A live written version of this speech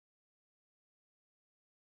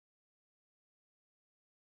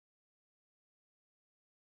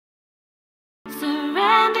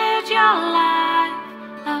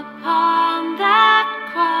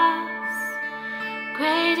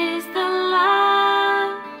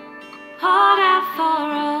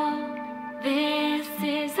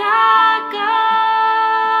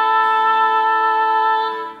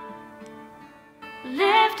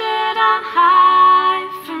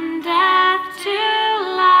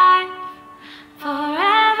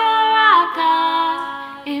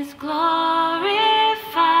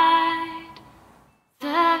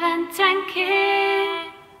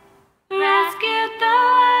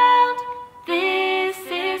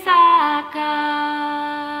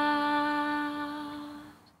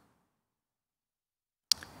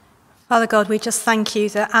Father God, we just thank you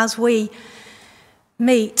that as we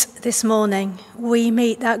meet this morning, we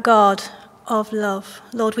meet that God of love.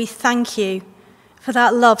 Lord, we thank you for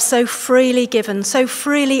that love so freely given, so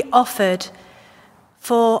freely offered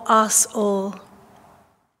for us all.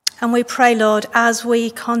 And we pray, Lord, as we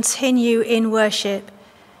continue in worship,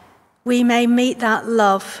 we may meet that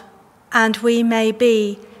love and we may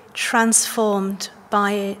be transformed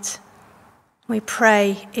by it. We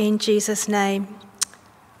pray in Jesus' name.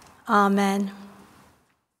 Amen.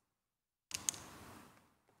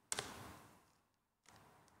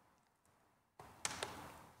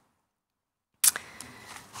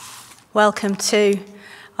 Welcome to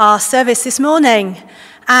our service this morning.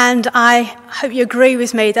 And I hope you agree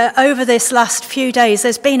with me that over this last few days,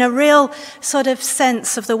 there's been a real sort of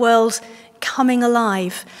sense of the world coming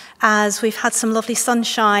alive as we've had some lovely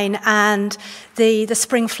sunshine and the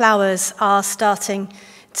spring flowers are starting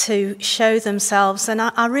to show themselves. And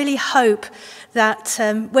I really hope that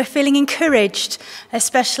we're feeling encouraged,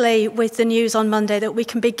 especially with the news on Monday, that we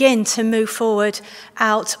can begin to move forward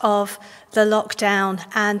out of the lockdown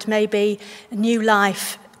and maybe new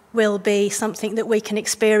life will be something that we can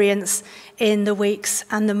experience in the weeks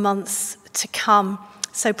and the months to come.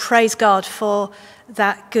 So praise God for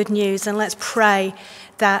that good news, and let's pray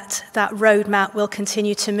that that roadmap will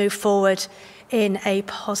continue to move forward in a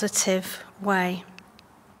positive way.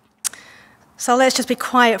 So let's just be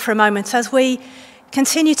quiet for a moment as we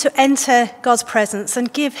continue to enter God's presence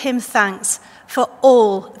and give him thanks for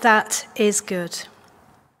all that is good.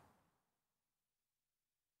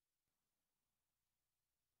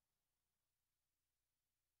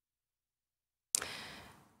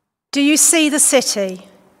 Do you see the city?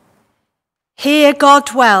 Here God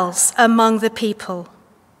dwells among the people.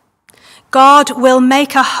 God will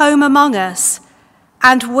make a home among us,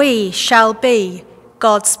 and we shall be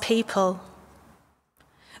God's people.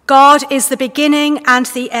 God is the beginning and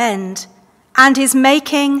the end, and is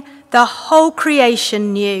making the whole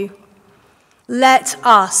creation new. Let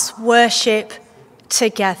us worship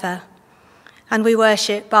together. And we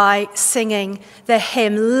worship by singing the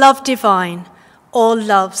hymn, Love Divine, or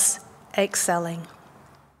Love's Excelling.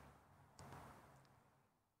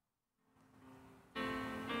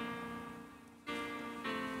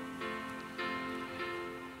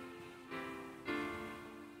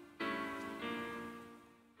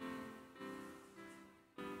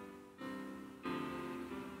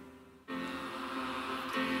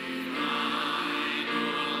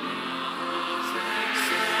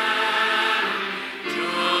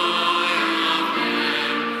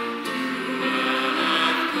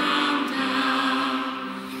 Down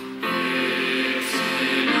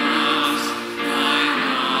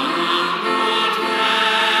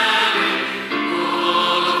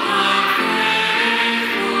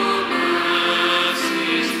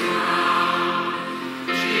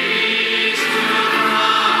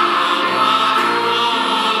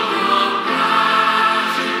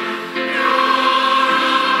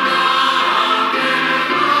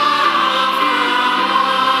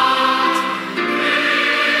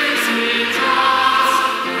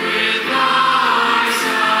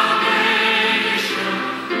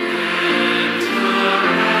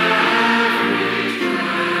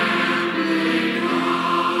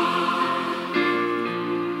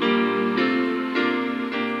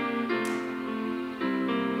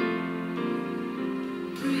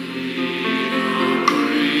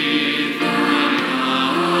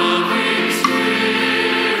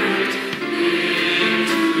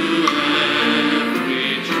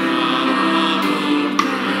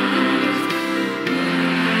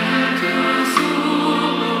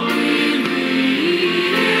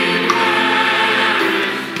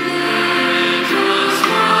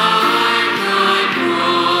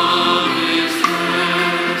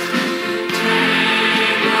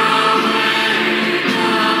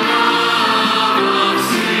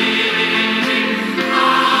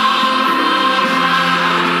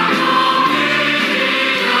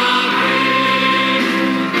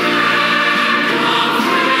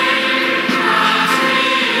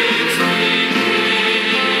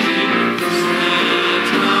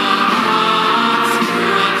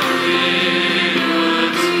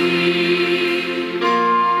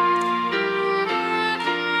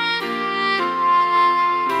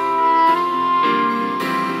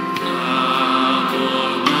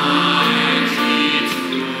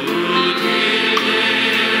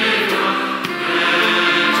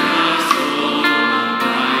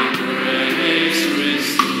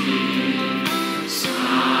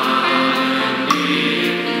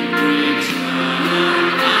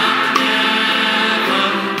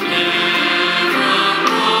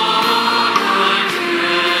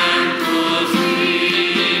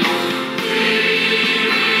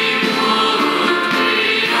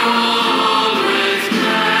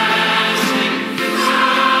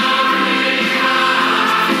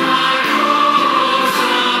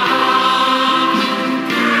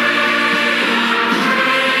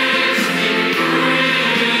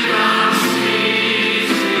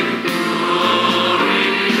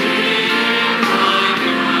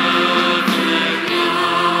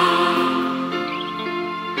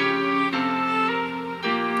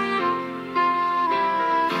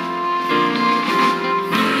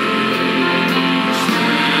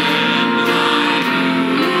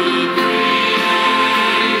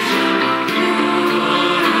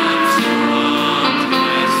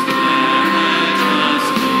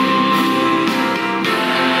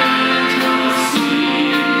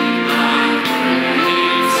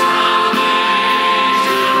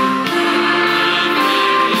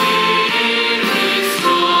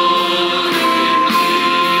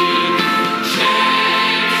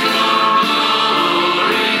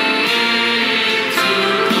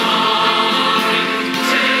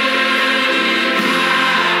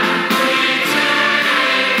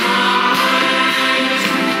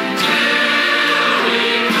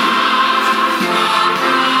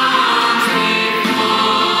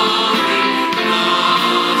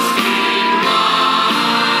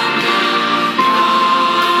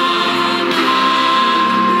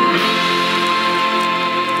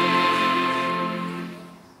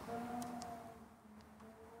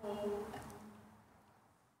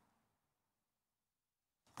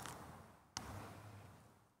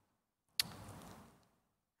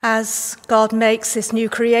As God makes this new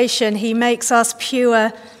creation, he makes us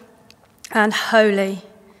pure and holy,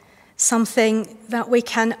 something that we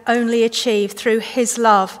can only achieve through his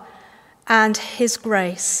love and his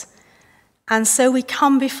grace. And so we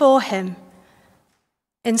come before him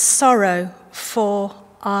in sorrow for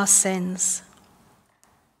our sins.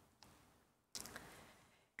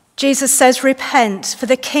 Jesus says, "Repent, for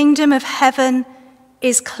the kingdom of heaven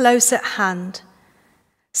is close at hand."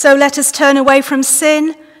 So let us turn away from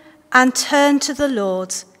sin and turn to the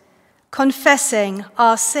Lord, confessing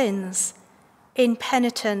our sins in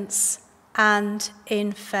penitence and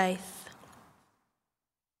in faith.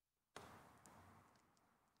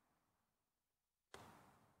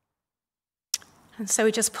 And so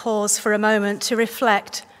we just pause for a moment to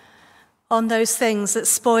reflect on those things that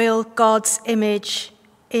spoil God's image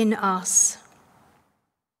in us.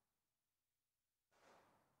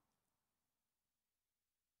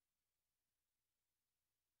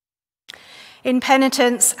 In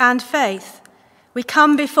penitence and faith, we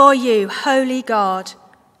come before you, holy God,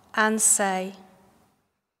 and say,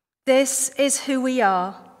 "This is who we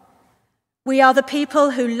are. We are the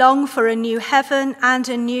people who long for a new heaven and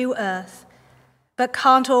a new earth, but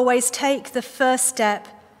can't always take the first step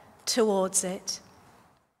towards it.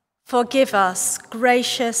 Forgive us,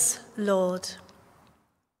 gracious Lord.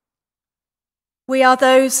 We are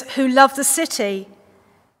those who love the city,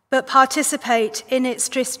 but participate in its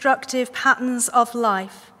destructive patterns of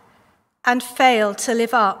life and fail to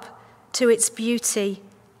live up to its beauty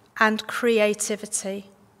and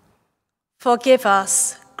creativity. Forgive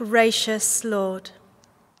us, gracious Lord.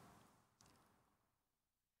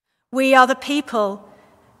 We are the people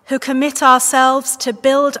who commit ourselves to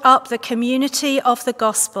build up the community of the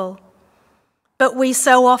gospel, but we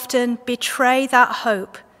so often betray that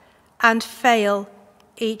hope and fail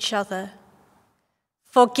each other.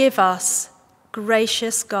 Forgive us,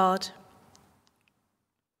 gracious God.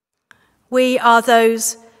 We are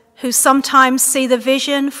those who sometimes see the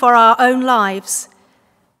vision for our own lives,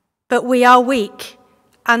 but we are weak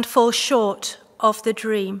and fall short of the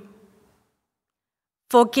dream.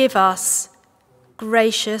 Forgive us,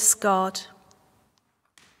 gracious God.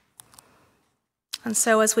 And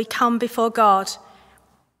so as we come before God,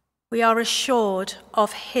 we are assured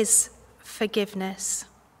of his forgiveness.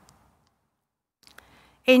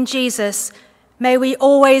 In Jesus, may we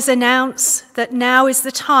always announce that now is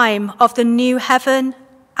the time of the new heaven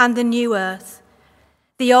and the new earth.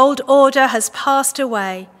 The old order has passed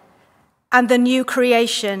away, and the new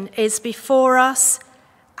creation is before us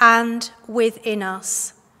and within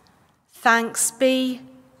us. Thanks be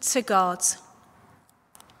to God.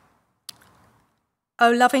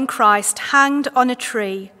 O loving Christ, hanged on a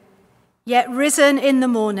tree, yet risen in the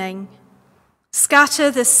morning, scatter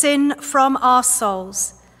the sin from our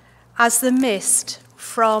souls as the mist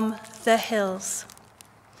from the hills.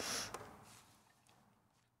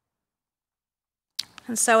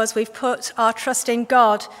 And so as we've put our trust in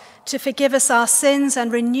God to forgive us our sins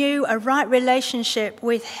and renew a right relationship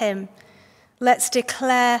with him, let's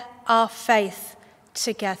declare our faith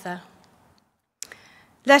together.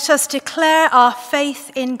 Let us declare our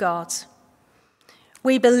faith in God.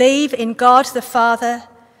 We believe in God the Father,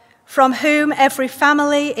 from whom every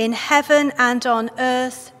family in heaven and on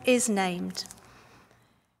earth is named.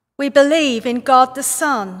 We believe in God the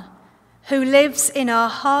Son, who lives in our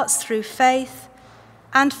hearts through faith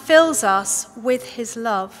and fills us with his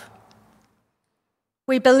love.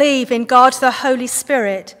 We believe in God the Holy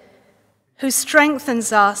Spirit, who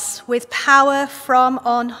strengthens us with power from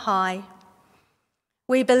on high.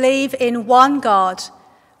 We believe in one God,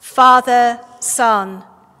 Father, Son,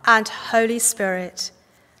 and Holy Spirit.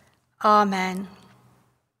 Amen.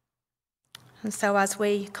 And so as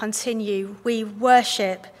we continue, we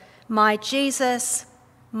worship my Jesus,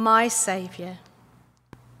 my Saviour.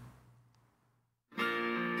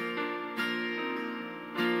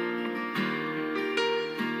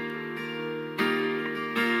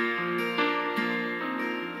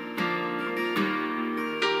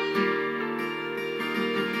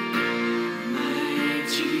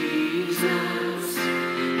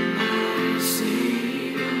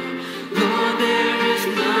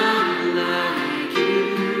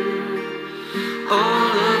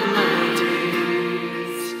 All of my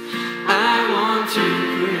days, I want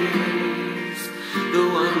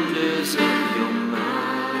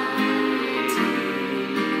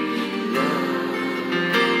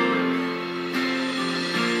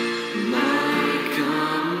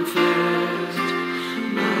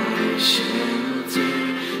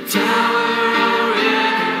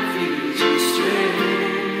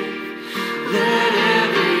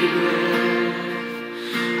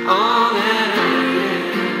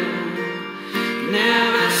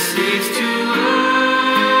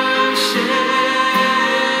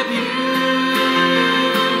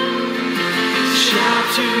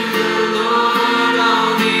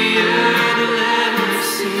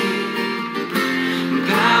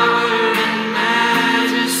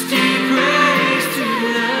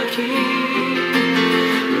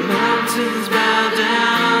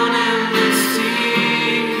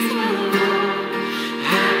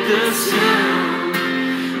the sound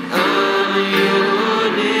of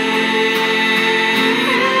your name.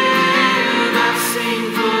 I sing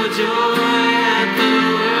for joy at the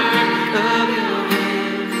work of your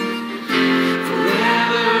hands.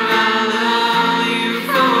 Forever I'll love you,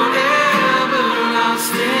 forever I'll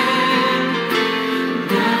stand.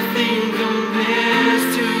 Nothing compares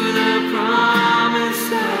to the promise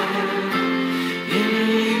I have in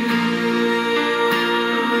you.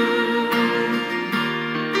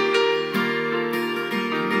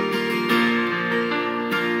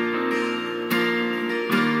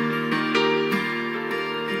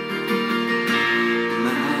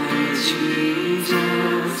 My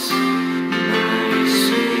Jesus, my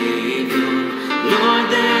Savior, Lord,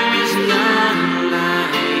 there is none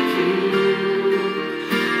like you.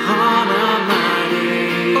 All of my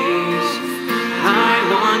days I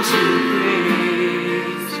want to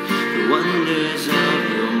praise the wonders of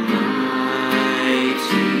your mighty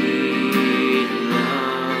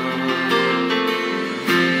love.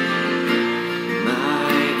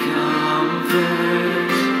 My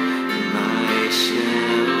comfort, my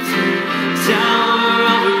shelter, tower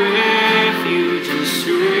of refuge and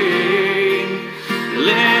strength.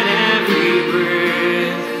 Let every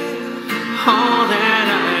breath, all that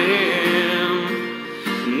I am,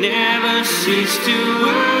 never cease to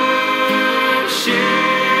worship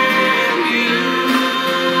you.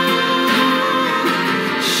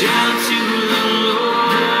 Shout to the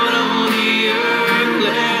Lord, all the earth,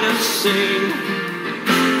 let us sing.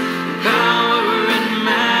 Power and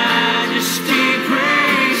majesty,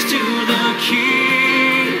 praise to the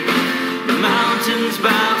King. The mountains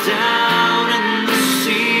bow down and the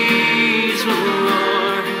seas will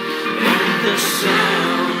roar at the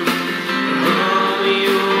sound of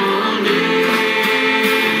your name.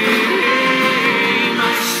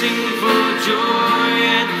 I sing for joy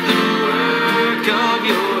at the work of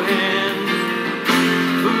your hand.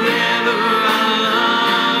 Forever I'll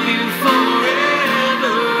love you,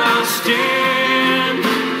 forever I'll stand.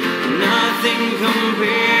 Nothing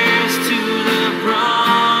compares to the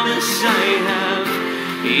promise I have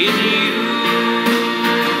in you.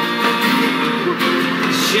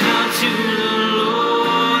 Shout to the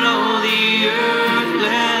Lord, all the earth,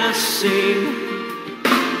 let us sing.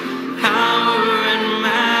 Power and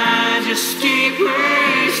majesty,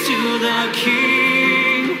 praise to the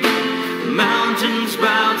King. Mountains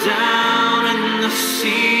bow down and the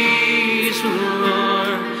seas will roar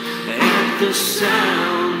at the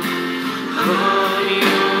sound of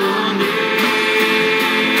your name.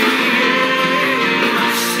 I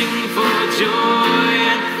sing for joy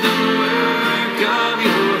at the work of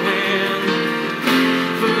your hand.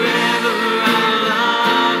 Forever I'll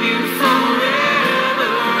love you,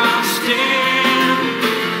 forever I'll stand.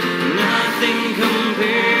 Nothing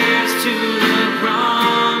compares to the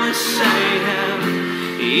promise I have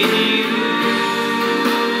in you.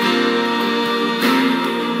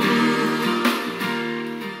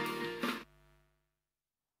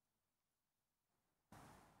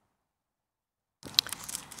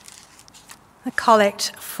 The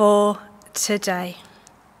collect for today.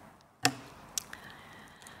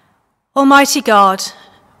 Almighty God,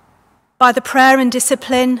 by the prayer and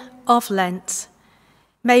discipline of Lent,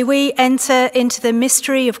 may we enter into the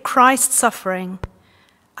mystery of Christ's suffering,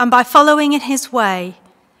 and by following in his way,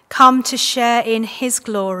 come to share in his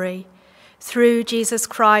glory through Jesus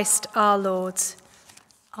Christ our Lord.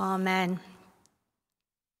 Amen.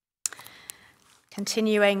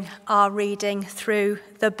 Continuing our reading through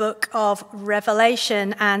the book of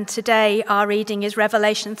Revelation, and today our reading is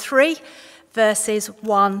Revelation 3, verses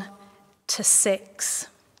 1 to 6.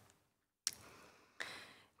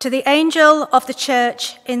 To the angel of the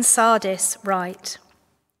church in Sardis write,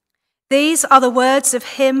 "These are the words of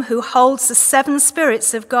him who holds the 7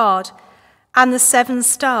 spirits of God and the 7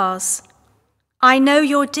 stars. I know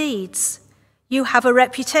your deeds. You have a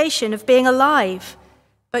reputation of being alive,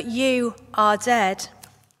 but you are dead.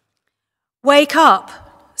 Wake up,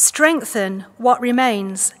 strengthen what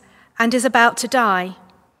remains and is about to die.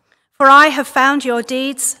 For I have found your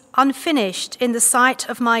deeds unfinished in the sight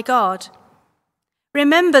of my God.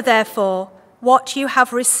 Remember, therefore, what you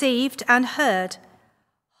have received and heard.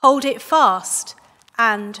 Hold it fast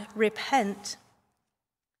and repent.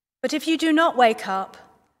 But if you do not wake up,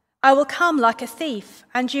 I will come like a thief,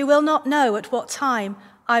 and you will not know at what time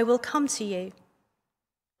I will come to you.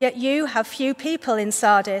 Yet you have few people in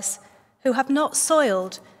Sardis who have not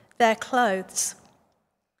soiled their clothes.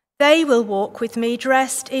 They will walk with me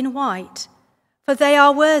dressed in white, for they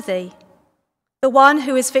are worthy. The one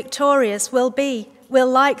who is victorious will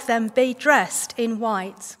like them be dressed in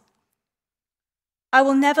white. I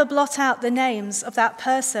will never blot out the names of that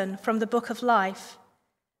person from the book of life,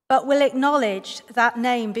 but will acknowledge that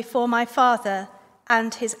name before my Father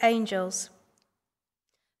and his angels.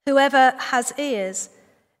 Whoever has ears,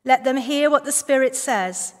 let them hear what the Spirit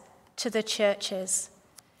says to the churches.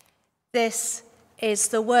 This is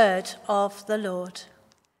the word of the Lord.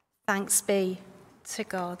 Thanks be to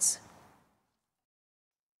God.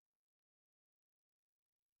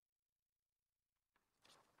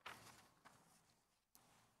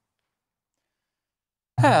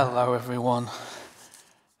 Hello everyone,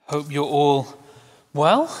 hope you're all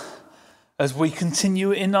well as we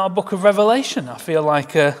continue in our book of Revelation. I feel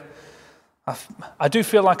like I do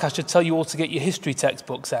feel like I should tell you all to get your history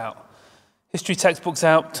textbooks out. History textbooks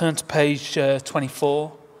out, turn to page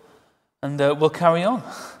 24 and we'll carry on.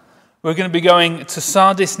 We're going to be going to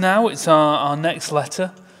Sardis now, it's our next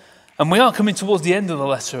letter, and we are coming towards the end of the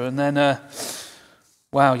letter, and then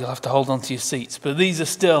wow, you'll have to hold on to your seats, but these are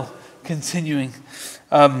still continuing.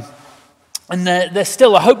 And they're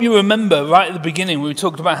still, I hope you remember right at the beginning, we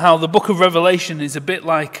talked about how the book of Revelation is a bit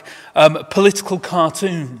like political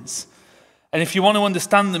cartoons. And if you want to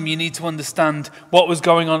understand them, you need to understand what was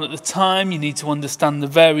going on at the time. You need to understand the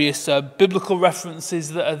various biblical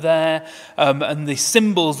references that are there and the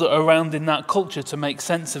symbols that are around in that culture to make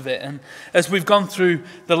sense of it. And as we've gone through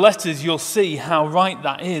the letters, you'll see how right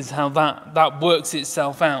that is, how that works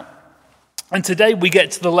itself out. And today we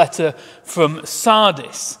get to the letter from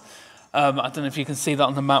Sardis. I don't know if you can see that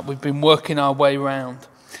on the map. We've been working our way around.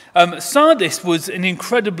 Sardis was an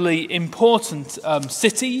incredibly important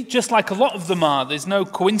city, just like a lot of them are. There's no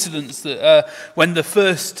coincidence that when the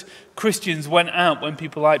first Christians went out, when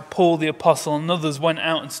people like Paul the Apostle and others went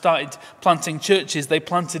out and started planting churches, they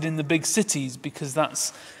planted in the big cities because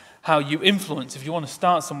that's how you influence. If you want to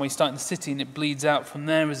start somewhere, you start in the city and it bleeds out from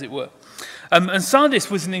there, as it were. And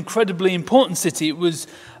Sardis was an incredibly important city. It was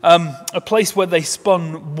a place where they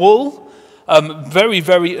spun wool very,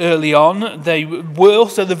 very early on. They were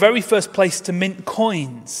also the very first place to mint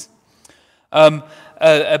coins,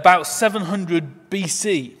 about 700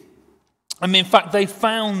 BC. I mean, in fact, they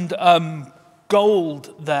found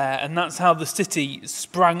gold there, and that's how the city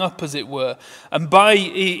sprang up, as it were. And by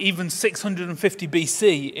even 650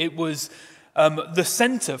 BC, it was the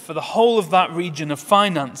center for the whole of that region of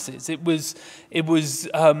finances. It was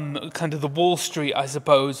kind of the Wall Street, I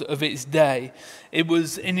suppose, of its day. It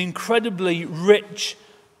was an incredibly rich,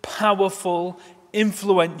 powerful,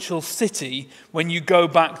 influential city when you go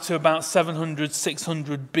back to about 700,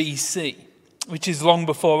 600 BC, which is long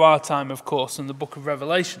before our time, of course, in the book of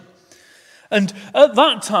Revelation. And at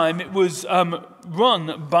that time, it was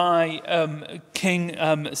run by King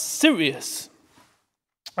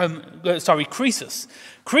Croesus.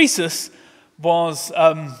 Croesus was he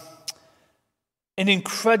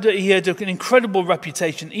had an incredible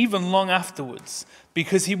reputation even long afterwards,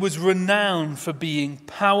 because he was renowned for being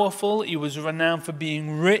powerful, he was renowned for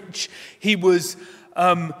being rich, he was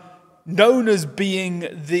known as being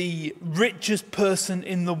the richest person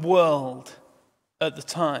in the world at the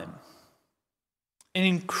time. An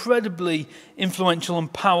incredibly influential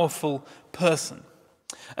and powerful person.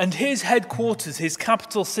 And his headquarters, his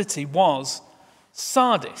capital city, was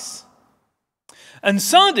Sardis. And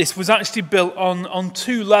Sardis was actually built on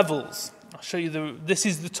two levels. I'll show you this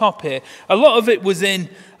is the top here. A lot of it was in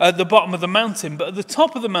the bottom of the mountain, but at the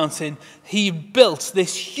top of the mountain, he built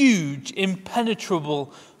this huge,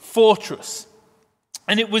 impenetrable fortress.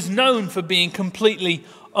 And it was known for being completely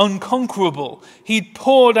unconquerable. He'd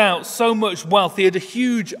poured out so much wealth. He had a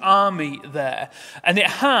huge army there, and it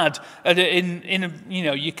had,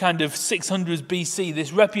 you kind of 600s BC,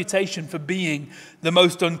 this reputation for being the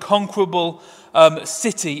most unconquerable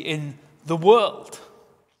city in the world,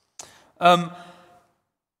 and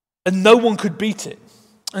no one could beat it.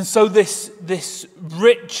 And so this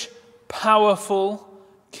rich, powerful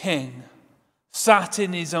king sat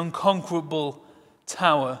in his unconquerable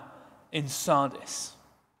tower in Sardis.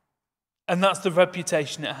 And that's the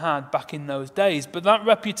reputation it had back in those days. But that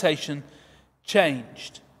reputation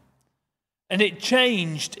changed. And it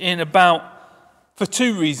changed for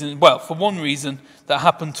two reasons. Well, for one reason, that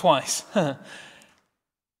happened twice. It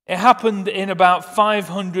happened in about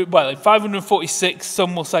 546,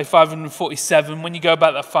 some will say 547. When you go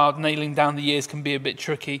about that far, nailing down the years can be a bit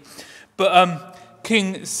tricky. But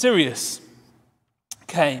King Cyrus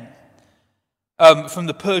came from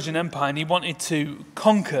the Persian Empire, and he wanted to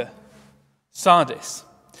conquer Sardis.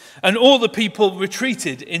 And all the people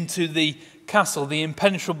retreated into the castle, the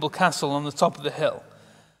impenetrable castle on the top of the hill.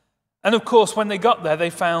 And of course, when they got there, they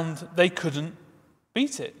found they couldn't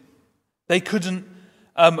beat it. They couldn't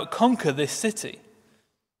conquer this city.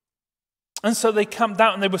 And so they camped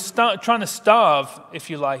out and they were trying to starve, if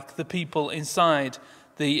you like, the people inside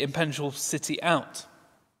the impenetrable city out.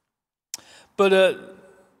 But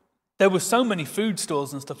there were so many food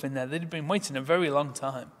stores and stuff in there, they'd been waiting a very long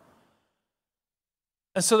time.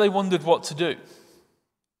 And so they wondered what to do.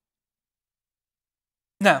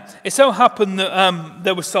 Now, it so happened that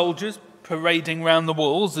there were soldiers parading around the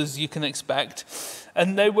walls, as you can expect,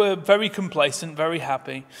 and they were very complacent, very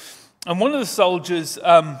happy. And one of the soldiers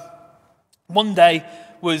one day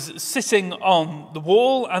was sitting on the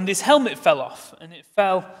wall and his helmet fell off and it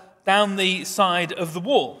fell down the side of the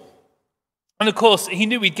wall. And of course, he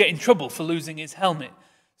knew he'd get in trouble for losing his helmet.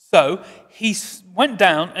 So he went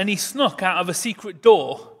down and he snuck out of a secret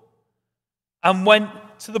door and went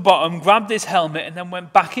to the bottom, grabbed his helmet, and then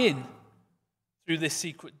went back in through this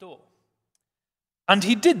secret door. And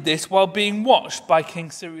he did this while being watched by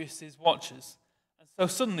King Cyrus's watchers. And so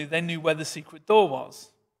suddenly they knew where the secret door was.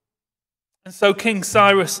 And so King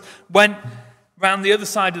Cyrus went round the other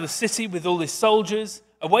side of the city with all his soldiers,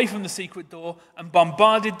 away from the secret door, and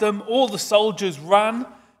bombarded them. All the soldiers ran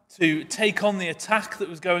to take on the attack that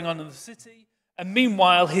was going on in the city. And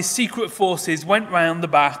meanwhile, his secret forces went round the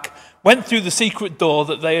back, went through the secret door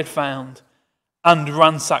that they had found, and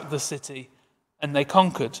ransacked the city. And they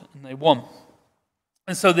conquered, and they won.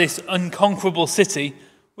 And so this unconquerable city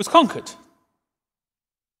was conquered.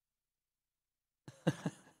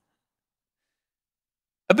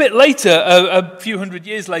 A bit later, a few hundred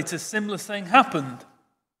years later, a similar thing happened.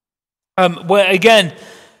 Where again,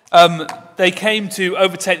 they came to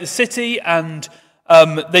overtake the city and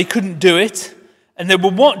they couldn't do it. And they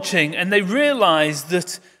were watching and they realized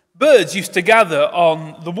that birds used to gather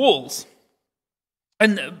on the walls.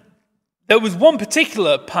 And there was one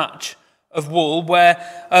particular patch of wall where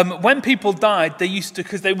when people died, they used to,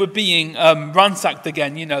 because they were being ransacked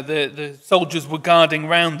again, you know, the soldiers were guarding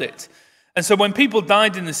around it. And so when people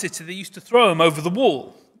died in the city, they used to throw them over the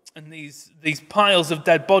wall. And these piles of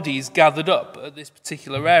dead bodies gathered up at this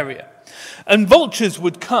particular area. And vultures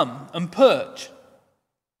would come and perch.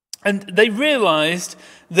 And they realized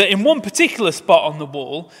that in one particular spot on the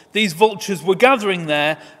wall, these vultures were gathering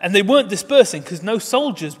there and they weren't dispersing because no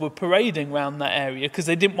soldiers were parading around that area because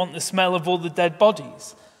they didn't want the smell of all the dead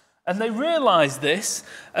bodies. And they realized this,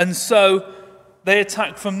 and so they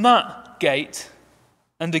attacked from that gate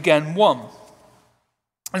and again won.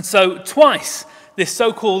 And so twice this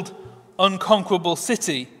so-called unconquerable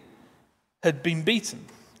city had been beaten.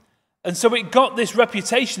 And so it got this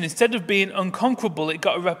reputation, instead of being unconquerable, it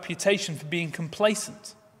got a reputation for being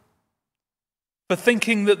complacent, for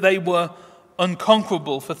thinking that they were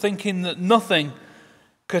unconquerable, for thinking that nothing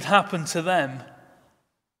could happen to them.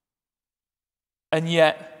 And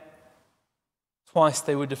yet, twice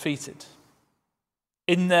they were defeated.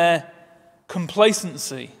 In their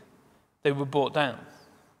complacency, they were brought down.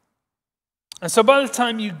 And so by the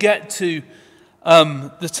time you get to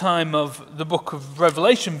the time of the book of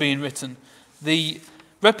Revelation being written, the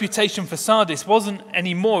reputation for Sardis wasn't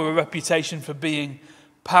anymore a reputation for being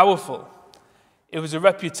powerful. It was a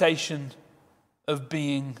reputation of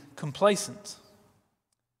being complacent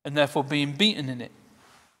and therefore being beaten in it,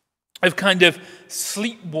 of kind of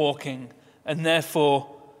sleepwalking and therefore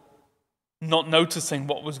not noticing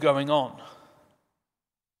what was going on.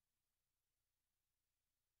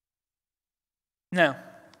 Now,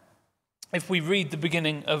 if we read the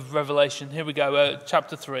beginning of Revelation, here we go,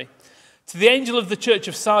 chapter 3. To the angel of the church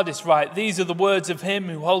of Sardis write, these are the words of him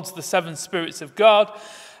who holds the 7 spirits of God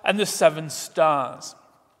and the 7 stars.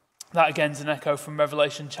 That again is an echo from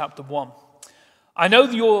Revelation chapter 1. I know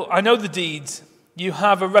the deeds. You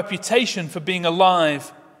have a reputation for being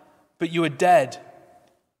alive, but you are dead.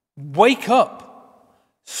 Wake up.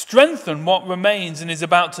 Strengthen what remains and is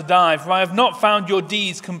about to die, for I have not found your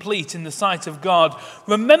deeds complete in the sight of God.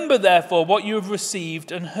 Remember, therefore, what you have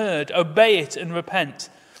received and heard. Obey it and repent.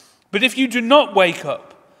 But if you do not wake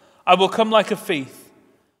up, I will come like a thief,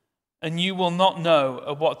 and you will not know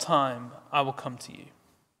at what time I will come to you.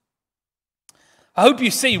 I hope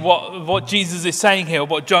you see what Jesus is saying here, or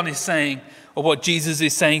what John is saying, or what Jesus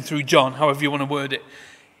is saying through John, however you want to word it.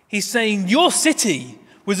 He's saying your city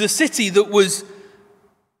was a city that was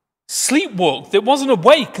sleepwalked. It wasn't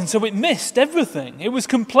awake, and so it missed everything. It was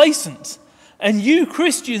complacent. And you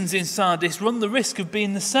Christians in Sardis run the risk of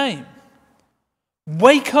being the same.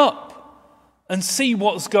 Wake up and see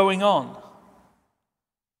what's going on.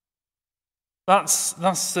 That's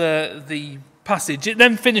the passage. It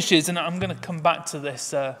then finishes, and I'm going to come back to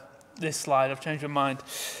this slide. I've changed my mind.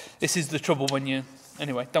 This is the trouble when you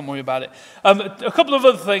Anyway, don't worry about it. A couple of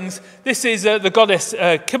other things. This is the goddess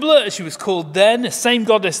Kibla, as she was called then, the same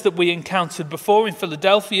goddess that we encountered before in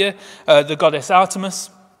Philadelphia, the goddess Artemis.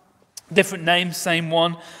 Different names, same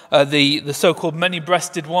one. The so-called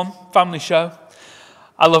many-breasted one, family show.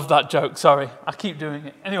 I love that joke, sorry. I keep doing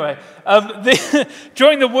it. Anyway,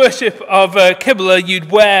 during the worship of Kibla,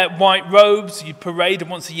 you'd wear white robes, you'd parade,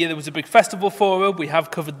 and once a year there was a big festival for her. We have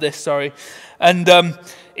covered this, sorry. And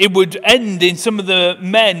it would end in some of the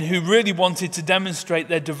men who really wanted to demonstrate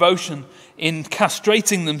their devotion in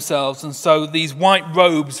castrating themselves. And so these white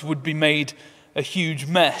robes would be made a huge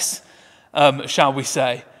mess, shall we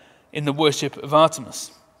say, in the worship of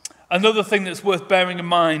Artemis. Another thing that's worth bearing in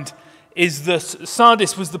mind is that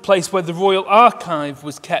Sardis was the place where the royal archive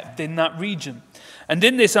was kept in that region. And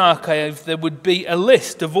in this archive, there would be a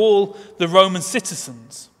list of all the Roman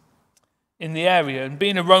citizens in the area. And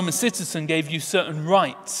being a Roman citizen gave you certain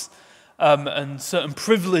rights and certain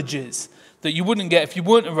privileges that you wouldn't get if you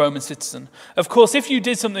weren't a Roman citizen. Of course, if you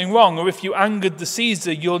did something wrong or if you angered the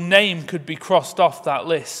Caesar, your name could be crossed off that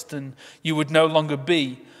list and you would no longer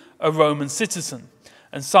be a Roman citizen.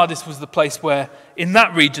 And Sardis was the place where, in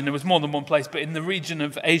that region, there was more than one place, but in the region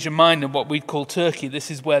of Asia Minor, what we'd call Turkey,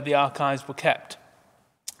 this is where the archives were kept.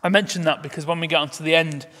 I mention that because when we get onto the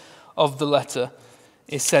end of the letter,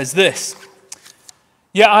 it says this: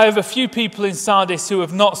 "Yet I have a few people in Sardis who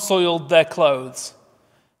have not soiled their clothes.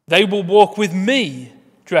 They will walk with me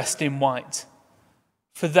dressed in white,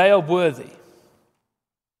 for they are worthy.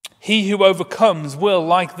 He who overcomes will,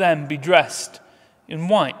 like them, be dressed in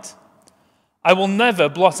white. I will never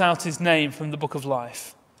blot out his name from the book of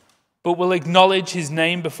life, but will acknowledge his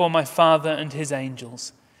name before my Father and his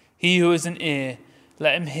angels. He who has an ear,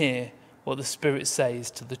 let him hear what the Spirit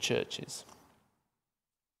says to the churches."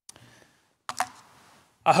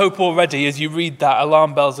 I hope already as you read that,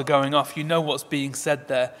 alarm bells are going off. You know what's being said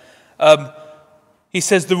there. He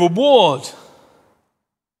says the reward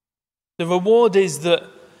is that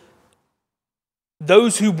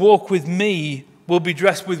those who walk with me will be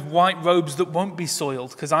dressed with white robes that won't be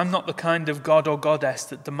soiled, because I'm not the kind of god or goddess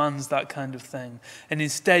that demands that kind of thing. And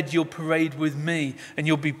instead, you'll parade with me, and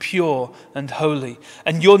you'll be pure and holy.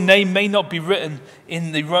 And your name may not be written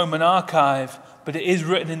in the Roman archive, but it is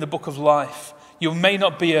written in the book of life. You may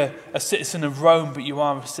not be a citizen of Rome, but you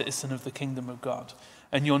are a citizen of the kingdom of God.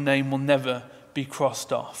 And your name will never be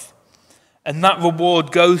crossed off. And that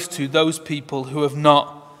reward goes to those people who have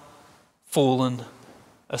not fallen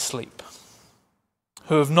asleep,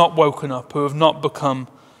 who have not woken up, who have not become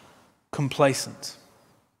complacent.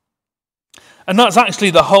 And that's actually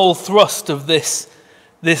the whole thrust of this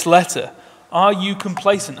letter. Are you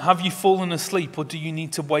complacent? Have you fallen asleep, or do you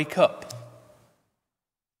need to wake up?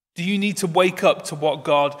 Do you need to wake up to what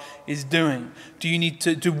God is doing?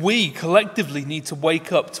 Do we collectively need to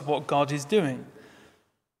wake up to what God is doing?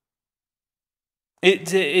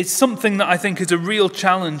 It's something that I think is a real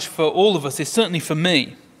challenge for all of us. It's certainly for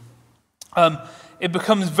me. It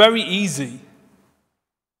becomes very easy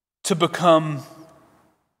to become,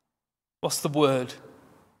 what's the word?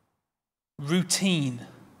 Routine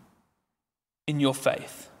in your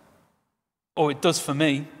faith. Or it does for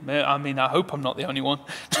me. I mean, I hope I'm not the only one.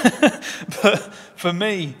 But for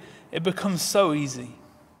me, it becomes so easy.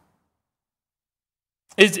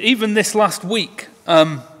 It's even this last week,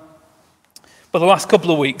 but the last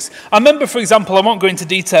couple of weeks. I remember, for example, I won't go into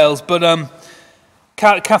details, but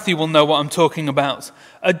Kathy will know what I'm talking about.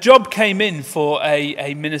 A job came in for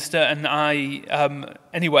a minister, and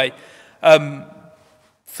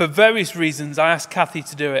for various reasons, I asked Kathy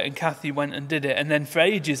to do it, and Kathy went and did it. And then for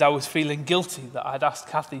ages, I was feeling guilty that I'd asked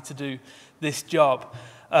Kathy to do this job,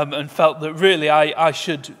 and felt that really I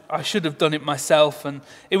should have done it myself. And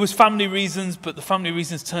it was family reasons, but the family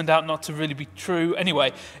reasons turned out not to really be true.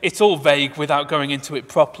 Anyway, it's all vague without going into it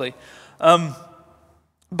properly. But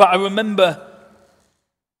I remember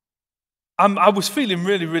I was feeling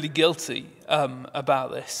really, really guilty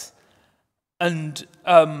about this. And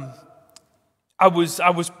I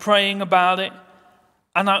was praying about it,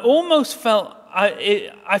 and I almost felt,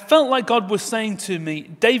 I felt like God was saying to me,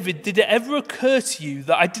 David, did it ever occur to you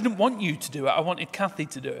that I didn't want you to do it? I wanted Kathy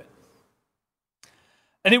to do it.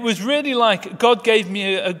 And it was really like God gave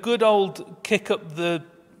me a good old kick up the,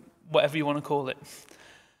 whatever you want to call it,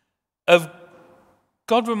 of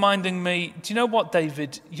God reminding me, do you know what,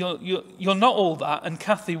 David, you're not all that, and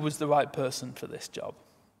Kathy was the right person for this job.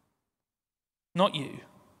 Not you.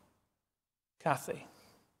 Kathy.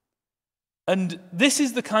 And this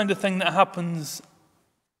is the kind of thing that happens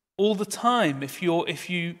all the time if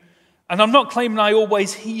you, and I'm not claiming I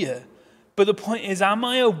always hear, but the point is, am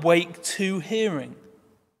I awake to hearing?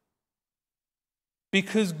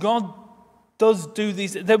 because God does do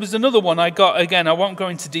these. There was another one I got, again, I won't go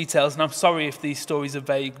into details, and I'm sorry if these stories are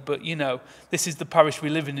vague, but this is the parish we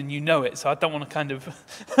live in and you know it, so I don't want to kind of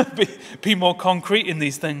be more concrete in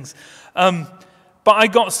these things. But I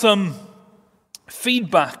got some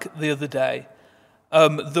feedback the other day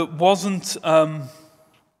that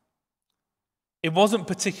wasn't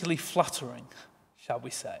particularly flattering, shall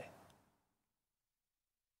we say.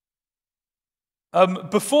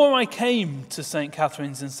 Before I came to St.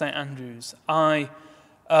 Catherine's and St. Andrew's, I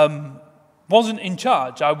wasn't in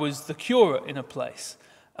charge. I was the curate in a place,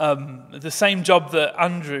 the same job that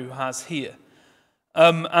Andrew has here.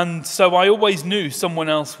 And so I always knew someone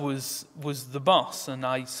else was the boss, and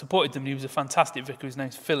I supported him. He was a fantastic vicar. His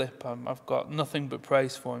name's Philip. I've got nothing but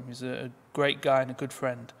praise for him. He's a great guy and a good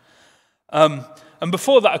friend. And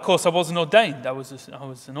before that, of course, I wasn't ordained. I was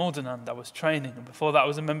an ordinand. I was training. And before that, I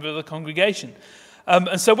was a member of the congregation.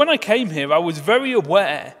 And so when I came here, I was very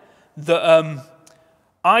aware that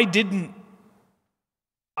I didn't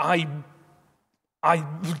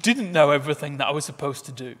know everything that I was supposed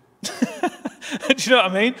to do. Do you know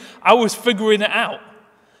what I mean? I was figuring it out.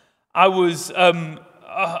 I was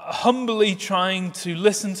humbly trying to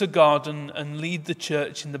listen to God and lead the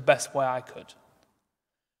church in the best way I could.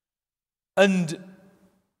 And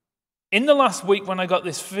in the last week when I got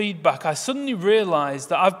this feedback, I suddenly realized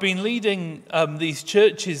that I've been leading these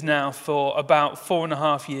churches now for about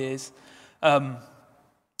 4.5 years. And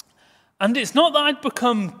it's not that I'd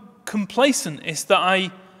become complacent, it's that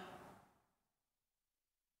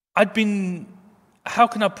I'd been, how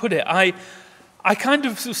can I put it? I kind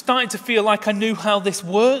of started to feel like I knew how this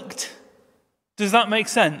worked. Does that make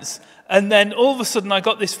sense? And then all of a sudden I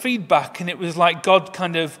got this feedback, and it was like God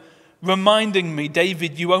kind of reminding me,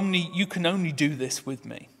 David, you can only do this with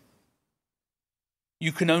me.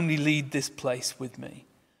 You can only lead this place with me.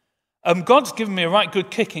 God's given me a right good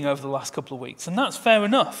kicking over the last couple of weeks, and that's fair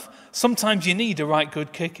enough. Sometimes you need a right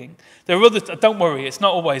good kicking. There are others. Don't worry, it's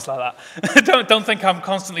not always like that. Don't think I'm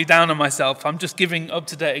constantly down on myself. I'm just giving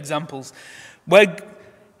up-to-date examples where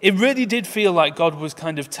it really did feel like God was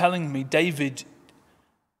kind of telling me, David,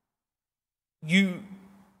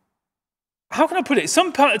 how can I put it?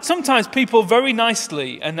 Sometimes people very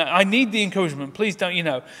nicely, and I need the encouragement, please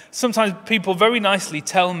don't, sometimes people very nicely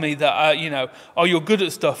tell me that, oh, you're good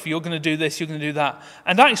at stuff, you're going to do this, you're going to do that.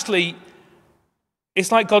 And actually,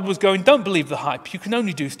 it's like God was going, don't believe the hype, you can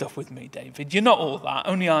only do stuff with me, David. You're not all that,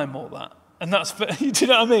 only I'm all that. And that's, do you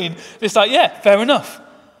know what I mean? It's like, yeah, fair enough.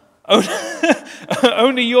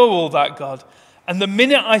 Only you're all that, God. And the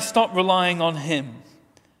minute I stop relying on him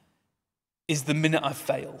is the minute I've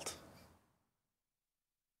failed.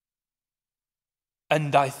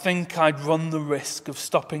 And I think I'd run the risk of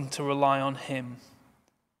stopping to rely on him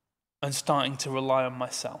and starting to rely on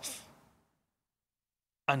myself.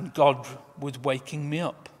 And God was waking me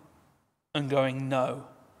up and going, no,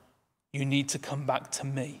 you need to come back to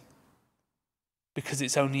me, because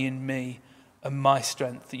it's only in me and my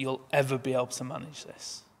strength that you'll ever be able to manage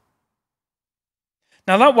this.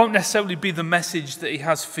 Now, that won't necessarily be the message that he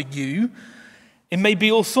has for you. It may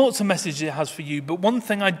be all sorts of messages it has for you, but one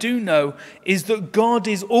thing I do know is that God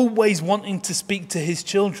is always wanting to speak to his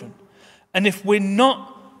children. And if we're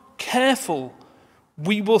not careful,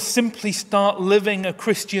 we will simply start living a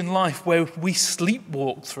Christian life where we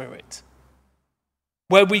sleepwalk through it.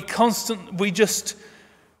 Where we've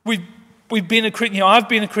been a Christian, I've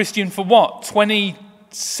been a Christian for what,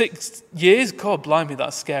 26 years? God blimey,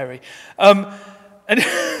 that's scary. And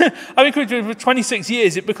I've been Christian for 26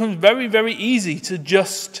 years. It becomes very, very easy to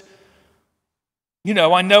just,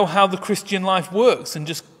 I know how the Christian life works and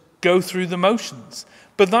just go through the motions.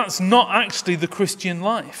 But that's not actually the Christian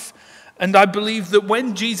life. And I believe that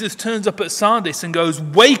when Jesus turns up at Sardis and goes,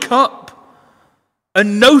 wake up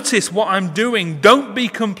and notice what I'm doing, don't be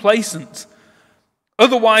complacent.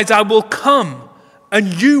 Otherwise I will come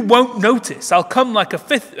and you won't notice. I'll come like a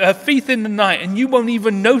thief in the night and you won't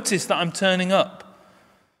even notice that I'm turning up.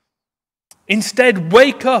 Instead,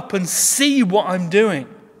 wake up and see what I'm doing.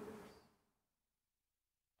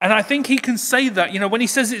 And I think he can say that, when he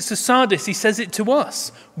says it to Sardis, he says it to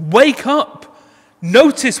us. Wake up.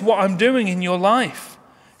 Notice what I'm doing in your life.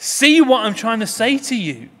 See what I'm trying to say to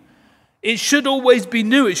you. It should always be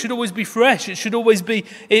new. It should always be fresh. It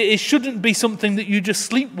shouldn't be something that you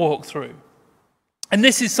just sleepwalk through. And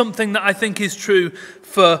this is something that I think is true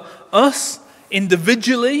for us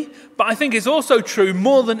individually, but I think it's also true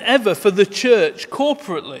more than ever for the church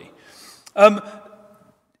corporately.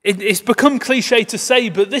 It's become cliche to say,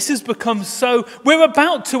 but this has become so. We're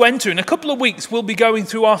about to enter, in a couple of weeks, we'll be going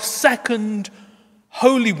through our second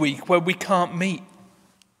Holy Week where we can't meet.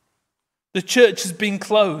 The church has been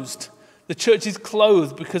closed. The church is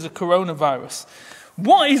closed because of coronavirus.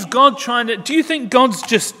 What is God trying to... Do you think God's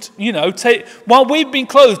just, while we've been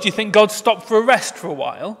closed, do you think God stopped for a rest for a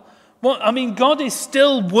while? God is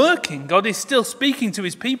still working. God is still speaking to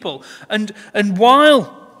his people. And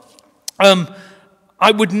while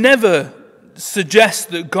I would never suggest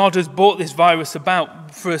that God has brought this virus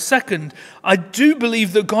about for a second, I do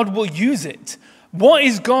believe that God will use it. What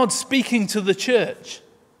is God speaking to the church?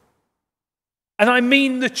 And I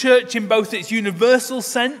mean the church in both its universal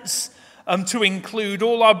sense, to include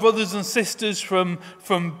all our brothers and sisters from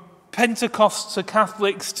Pentecost to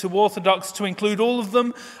Catholics to Orthodox, to include all of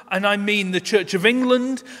them. And I mean the Church of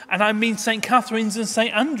England, and I mean St. Catherine's and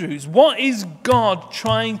St. Andrews. What is God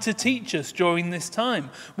trying to teach us during this time?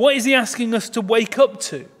 What is he asking us to wake up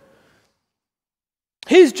to?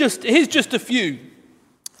 Here's just a few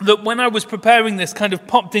that when I was preparing this kind of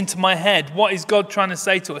popped into my head. What is God trying to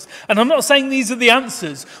say to us? And I'm not saying these are the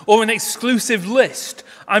answers or an exclusive list.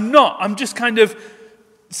 I'm not. I'm just kind of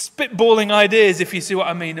spitballing ideas, if you see what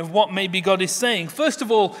I mean, of what maybe God is saying. First of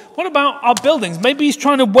all, what about our buildings? Maybe he's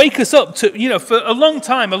trying to wake us up to, for a long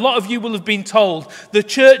time, a lot of you will have been told the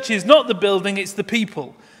church is not the building, it's the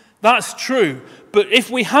people. That's true. But if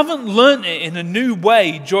we haven't learnt it in a new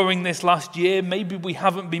way during this last year, maybe we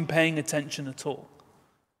haven't been paying attention at all.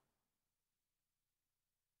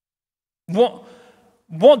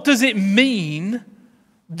 What does it mean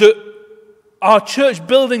that our church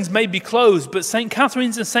buildings may be closed, but St.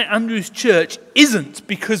 Catherine's and St. Andrew's Church isn't,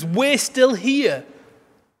 because we're still here.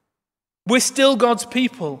 We're still God's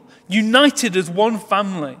people, united as one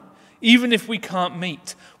family, even if we can't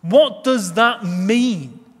meet. What does that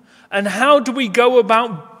mean? And how do we go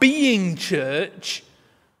about being church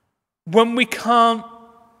when we can't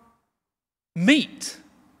meet?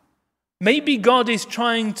 Maybe God is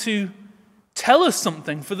trying to tell us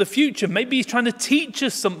something for the future. Maybe he's trying to teach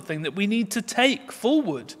us something that we need to take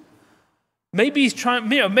forward. Maybe he's trying,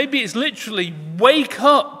 maybe it's literally, wake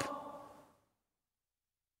up.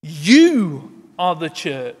 You are the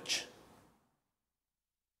church.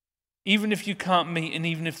 Even if you can't meet and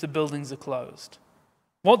even if the buildings are closed.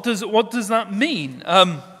 What does that mean?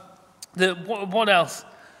 What else?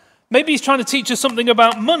 Maybe he's trying to teach us something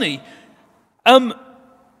about money. I've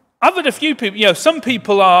had a few people, some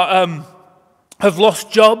people have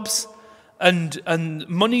lost jobs and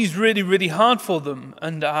money's really, really hard for them.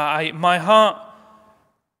 And my heart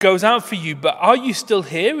goes out for you, but are you still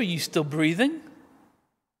here? Are you still breathing?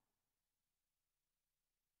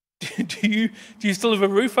 Do you still have a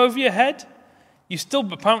roof over your head? You still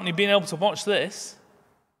apparently being able to watch this.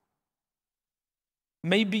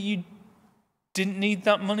 Maybe you didn't need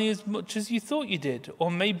that money as much as you thought you did. Or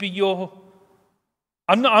maybe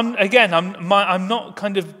I'm not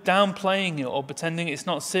kind of downplaying it or pretending it's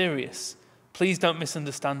not serious. Please don't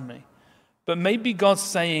misunderstand me. But maybe God's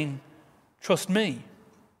saying, trust me.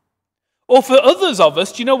 Or for others of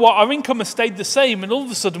us, do you know what? Our income has stayed the same, and all of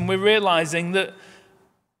a sudden we're realizing that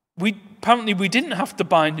apparently we didn't have to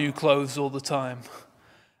buy new clothes all the time.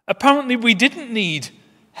 Apparently we didn't need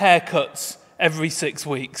haircuts every 6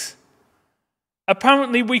 weeks.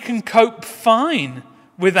 Apparently we can cope fine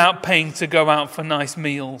without paying to go out for nice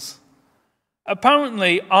meals.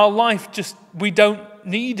 Apparently our life we don't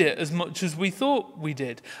need it as much as we thought we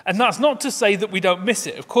did. And that's not to say that we don't miss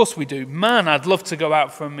it. Of course we do. Man, I'd love to go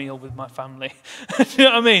out for a meal with my family. You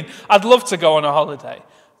know what I mean? I'd love to go on a holiday.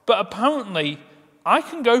 But apparently I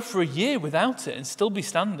can go for a year without it and still be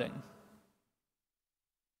standing.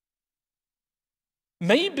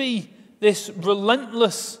 Maybe this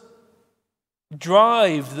relentless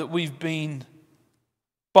drive that we've been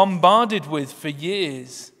bombarded with for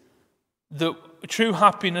years, that true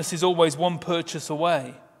happiness is always one purchase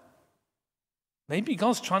away. Maybe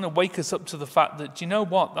God's trying to wake us up to the fact that, do you know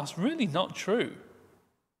what? That's really not true.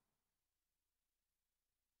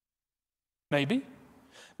 Maybe.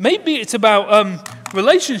 Maybe it's about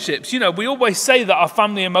relationships. We always say that our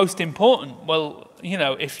family are most important. Well,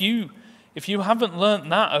 if you haven't learnt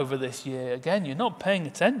that over this year, again, you're not paying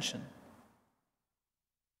attention.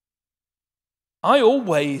 I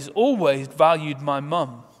always valued my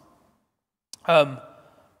mum.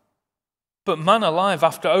 But man alive,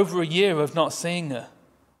 after over a year of not seeing her,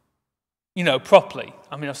 properly.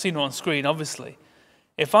 I mean, I've seen her on screen, obviously.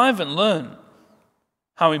 If I haven't learned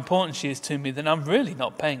how important she is to me, then I'm really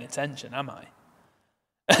not paying attention, am I?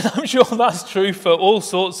 And I'm sure that's true for all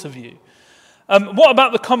sorts of you. What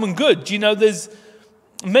about the common good?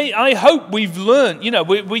 I hope we've learned,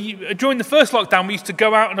 we during the first lockdown, we used to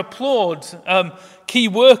go out and applaud key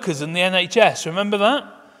workers in the NHS. Remember that?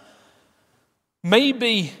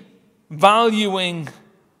 Maybe valuing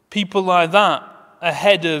people like that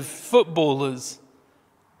ahead of footballers,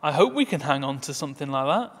 I hope we can hang on to something like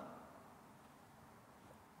that.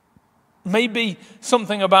 Maybe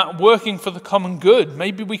something about working for the common good.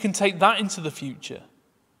 Maybe we can take that into the future.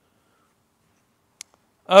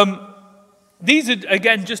 These are,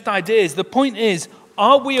 again, just ideas. The point is,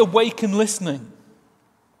 are we awake and listening?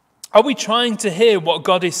 Are we trying to hear what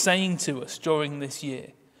God is saying to us during this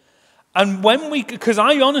year? And because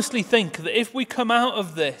I honestly think that if we come out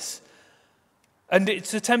of this, and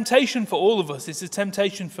it's a temptation for all of us, it's a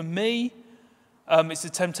temptation for me, it's a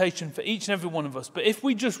temptation for each and every one of us, but if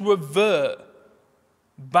we just revert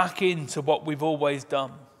back into what we've always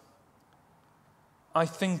done, I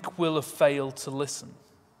think we'll have failed to listen.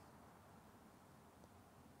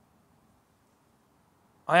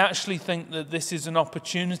 I actually think that this is an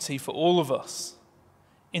opportunity for all of us,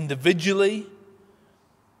 individually,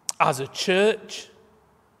 as a church,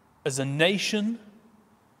 as a nation,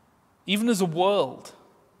 even as a world,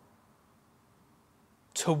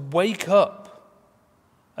 to wake up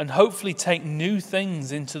and hopefully take new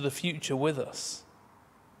things into the future with us.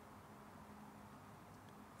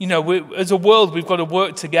 You know, as a world, we've got to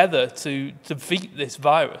work together to defeat this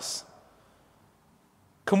virus.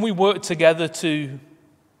 Can we work together to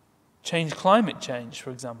change climate change, for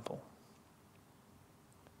example?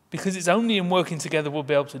 Because it's only in working together we'll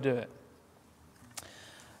be able to do it.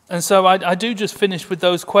 And so I do just finish with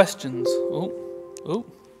those questions. What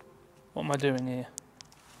am I doing here?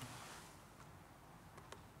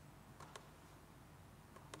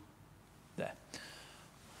 There.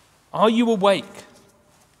 Are you awake?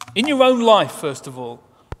 In your own life, first of all,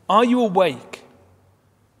 are you awake?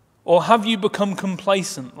 Or have you become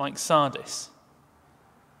complacent like Sardis?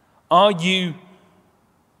 Are you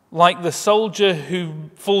like the soldier who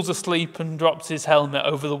falls asleep and drops his helmet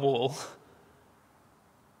over the wall?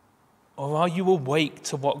 Or are you awake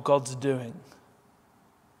to what God's doing?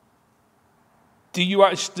 Do you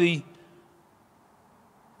actually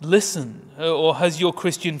listen? Or has your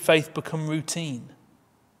Christian faith become routine?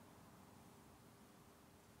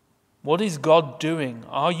 What is God doing?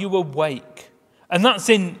 Are you awake? And that's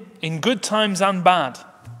in good times and bad.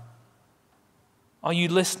 Are you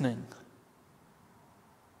listening?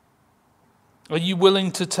 Are you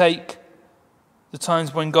willing to take the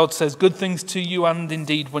times when God says good things to you and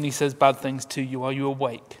indeed when he says bad things to you? Are you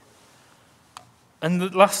awake?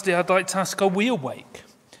 And lastly, I'd like to ask, are we awake?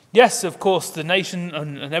 Yes, of course, the nation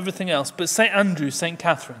and everything else, but St. Andrew, St.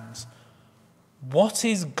 Catherine's, what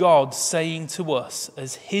is God saying to us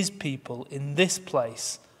as his people in this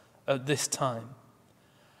place at this time?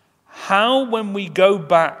 How, when we go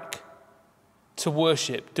back to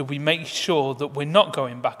worship, do we make sure that we're not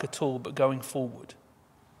going back at all, but going forward?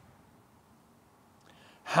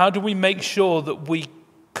 How do we make sure that we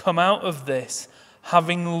come out of this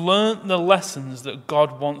having learnt the lessons that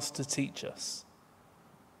God wants to teach us?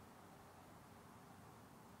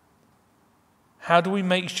 How do we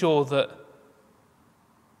make sure that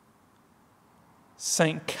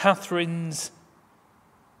St. Catherine's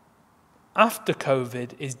after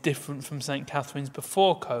COVID is different from St. Catherine's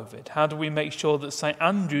before COVID? How do we make sure that St.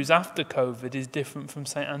 Andrew's after COVID is different from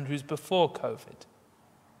St. Andrew's before COVID?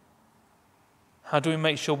 How do we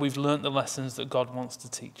make sure we've learnt the lessons that God wants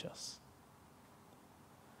to teach us?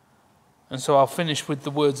 And so I'll finish with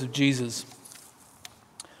the words of Jesus.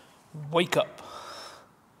 Wake up.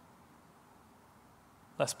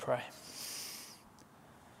 Let's pray.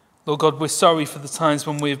 Lord God, we're sorry for the times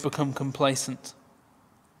when we have become complacent.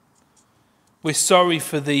 We're sorry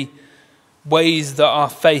for the ways that our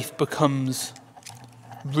faith becomes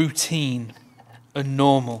routine and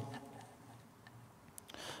normal.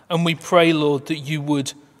 And we pray, Lord, that you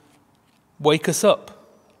would wake us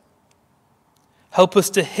up. Help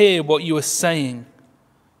us to hear what you are saying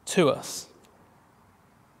to us.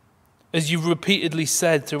 As you've repeatedly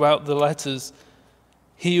said throughout the letters,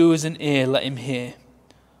 he who has an ear, let him hear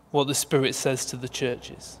what the Spirit says to the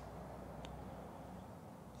churches.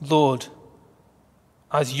 Lord,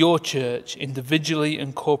 as your church, individually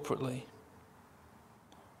and corporately,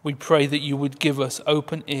 we pray that you would give us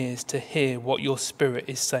open ears to hear what your Spirit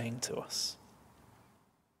is saying to us.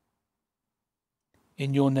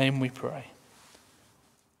 In your name we pray.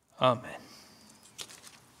 Amen.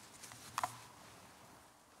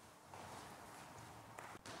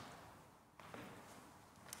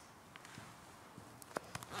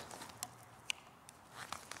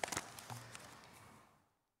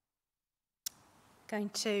 Going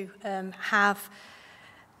to have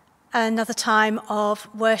another time of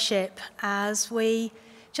worship as we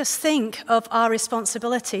just think of our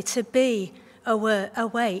responsibility to be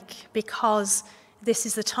awake, because this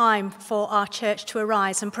is the time for our church to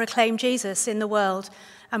arise and proclaim Jesus in the world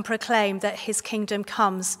and proclaim that his kingdom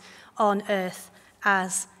comes on earth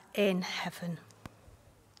as in heaven.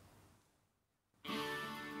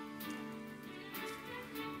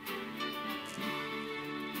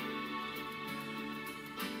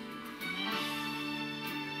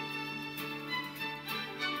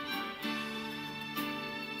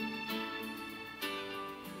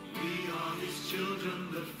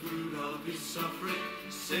 Suffering,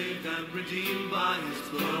 saved and redeemed by his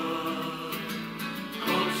blood.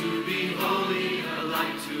 Called to be holy, a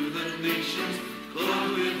light to the nations,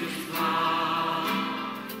 clothed with his power,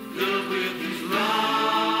 filled with his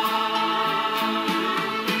love.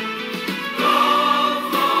 Go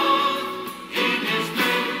forth in his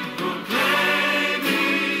name, proclaiming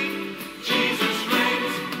Jesus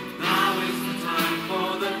reigns. Now is the time for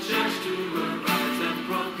the church to arise and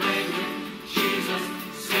proclaim him, Jesus,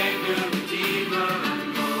 Savior, Redeemer, and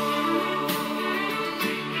Lord.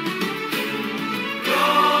 Go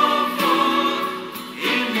forth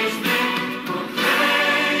in his name,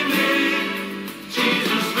 proclaiming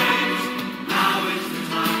Jesus reigns. Now is the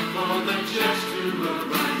time for the church to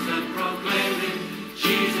arise and proclaim him,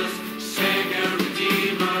 Jesus, Savior,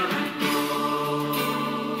 Redeemer, and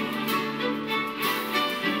Lord.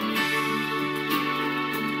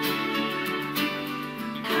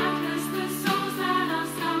 Countless the souls that are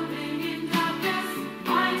slumbering in darkness.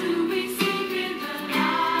 Why do we seek in the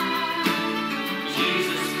light?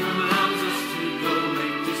 Jesus commands us to go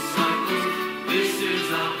make disciples. This is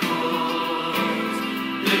our cause.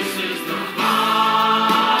 This is the fight.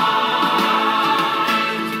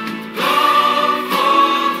 Go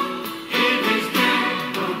forth in his name,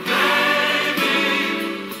 proclaiming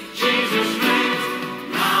Jesus reigns.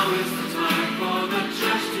 Now is the time for the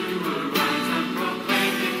church to arise and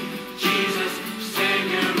proclaim him, Jesus,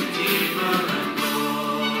 Savior, Redeemer, and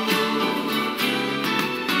Lord.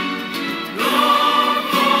 Go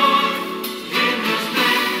forth in his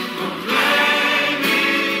name, proclaiming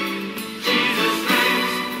Jesus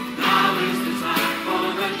reigns. Now is the time for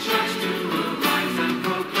the church to arise and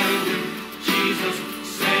proclaim him, Jesus,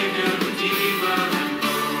 Savior, Redeemer, and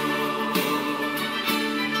Lord.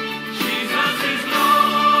 Jesus is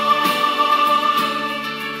Lord.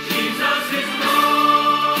 Jesus is Lord.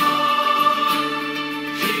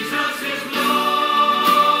 Jesus is Lord.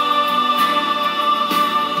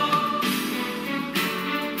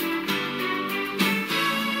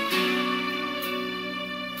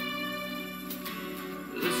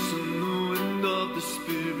 Listen, the wind of the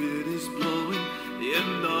Spirit is blowing. The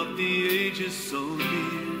end of the age is so near.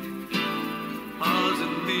 Powers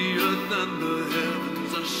in the earth and the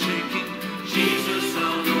heavens are shaking. Jesus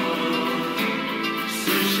our Lord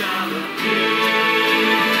soon shall appear.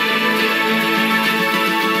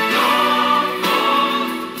 Go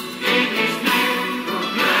forth in his name,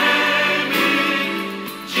 proclaiming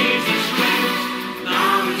Jesus reigns.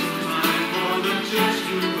 Now is the time for the church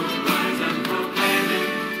to arise and proclaim him,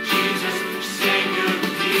 Jesus, Savior,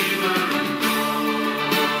 Redeemer, and Lord.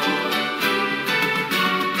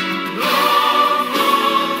 Go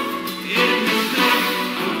forth in his name,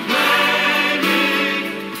 proclaiming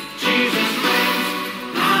Jesus reigns.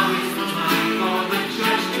 Now is the time for the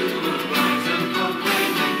church to arise and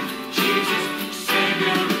proclaim him, Jesus,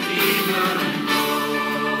 Savior, Redeemer, and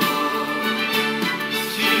Lord.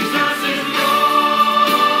 Jesus is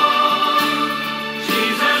Lord.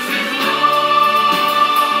 Jesus is Lord.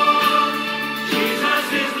 Jesus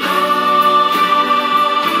is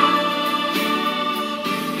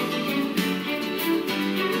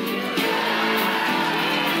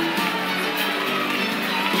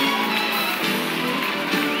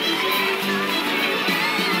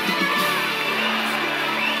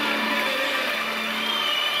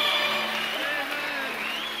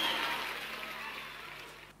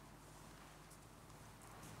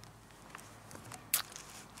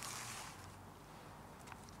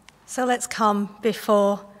So let's come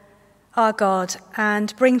before our God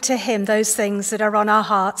and bring to him those things that are on our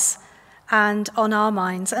hearts and on our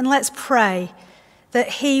minds. And let's pray that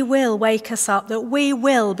he will wake us up, that we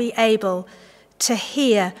will be able to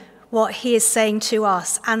hear what he is saying to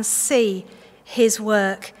us and see his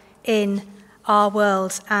work in our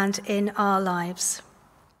world and in our lives.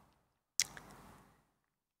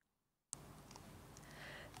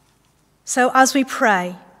 So as we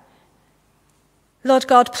pray, Lord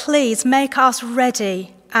God, please make us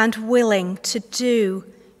ready and willing to do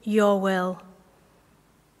your will.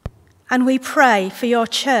 And we pray for your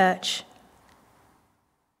church.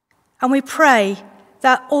 And we pray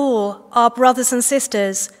that all our brothers and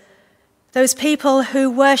sisters, those people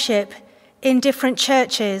who worship in different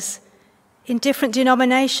churches, in different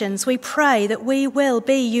denominations, we pray that we will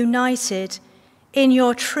be united in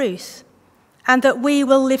your truth, and that we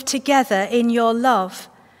will live together in your love,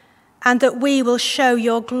 and that we will show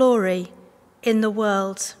your glory in the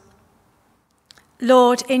world.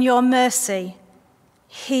 Lord, in your mercy,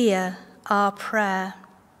 hear our prayer.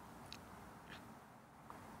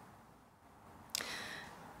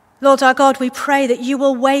 Lord our God, we pray that you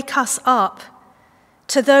will wake us up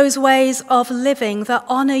to those ways of living that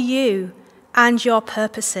honour you and your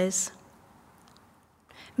purposes.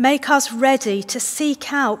 Make us ready to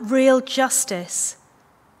seek out real justice.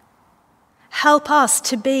 Help us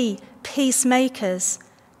to be peacemakers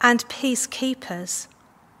and peacekeepers.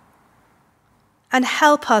 And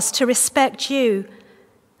help us to respect you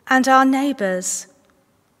and our neighbours.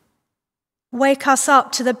 Wake us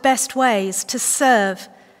up to the best ways to serve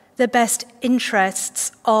the best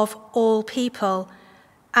interests of all people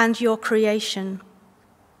and your creation.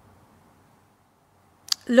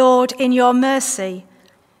 Lord, in your mercy,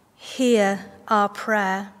 hear our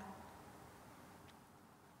prayer.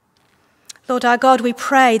 Lord our God, we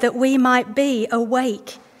pray that we might be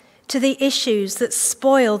awake to the issues that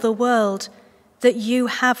spoil the world that you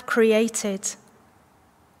have created.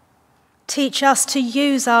 Teach us to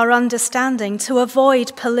use our understanding to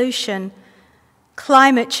avoid pollution,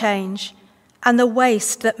 climate change, and the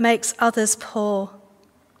waste that makes others poor.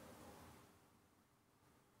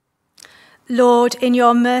 Lord, in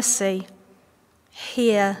your mercy,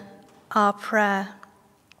 hear our prayer.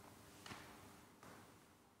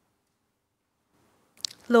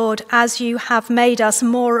 Lord, as you have made us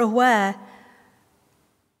more aware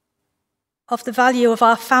of the value of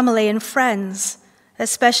our family and friends,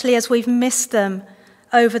 especially as we've missed them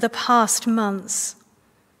over the past months,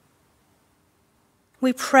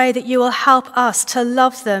 we pray that you will help us to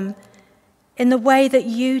love them in the way that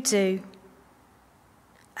you do,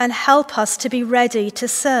 and help us to be ready to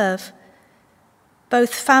serve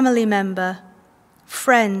both family member,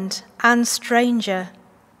 friend, and stranger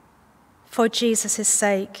for Jesus'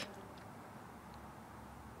 sake.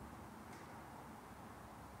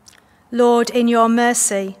 Lord, in your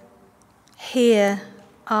mercy, hear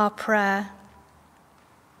our prayer.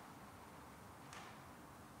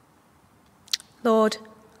 Lord,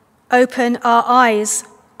 open our eyes,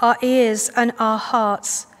 our ears, and our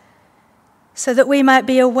hearts so that we might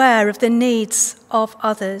be aware of the needs of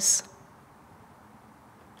others.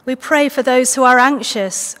 We pray for those who are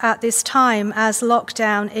anxious at this time as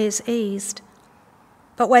lockdown is eased,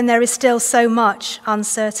 but when there is still so much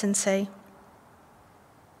uncertainty.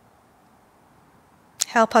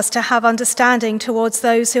 Help us to have understanding towards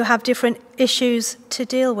those who have different issues to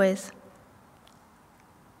deal with.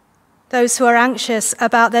 Those who are anxious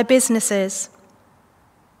about their businesses,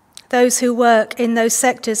 those who work in those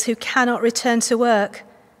sectors who cannot return to work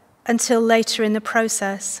until later in the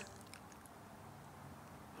process.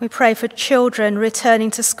 We pray for children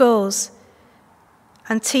returning to schools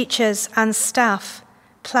and teachers and staff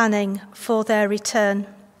planning for their return.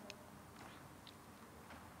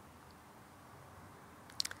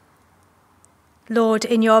 Lord,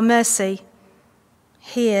 in your mercy,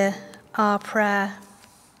 hear our prayer.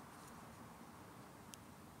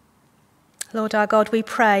 Lord our God, we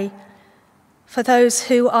pray for those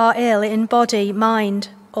who are ill in body, mind,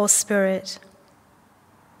 or spirit.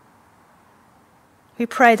 We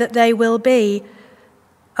pray that they will be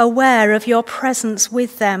aware of your presence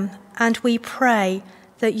with them, and we pray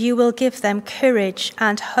that you will give them courage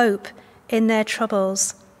and hope in their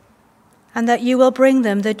troubles, and that you will bring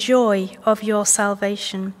them the joy of your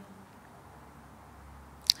salvation.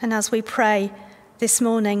 And as we pray this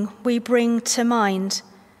morning, we bring to mind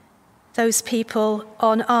those people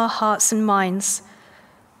on our hearts and minds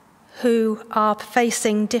who are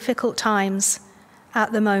facing difficult times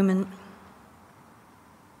at the moment.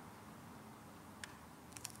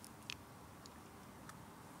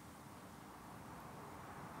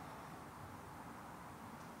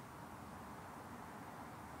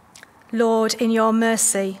 Lord, in your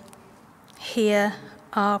mercy, hear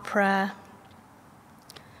our prayer.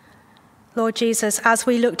 Lord Jesus, as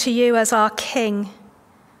we look to you as our King,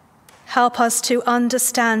 help us to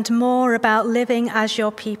understand more about living as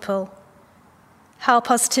your people.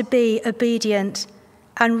 Help us to be obedient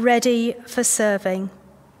and ready for serving,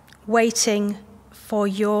 waiting for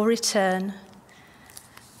your return.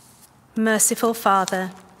 Merciful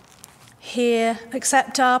Father,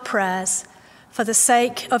 accept our prayers for the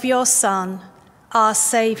sake of your Son, our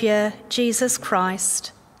Saviour, Jesus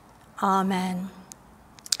Christ. Amen.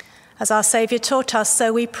 As our Saviour taught us,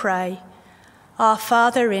 so we pray. Our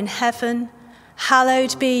Father in heaven,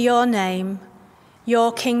 hallowed be your name.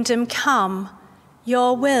 Your kingdom come,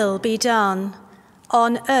 Your will be done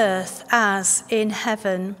on earth as in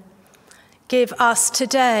heaven. Give us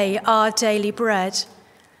today our daily bread.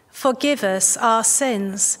 Forgive us our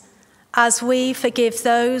sins, as we forgive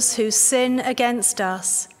those who sin against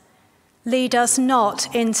us. Lead us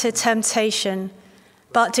not into temptation,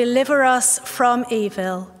 but deliver us from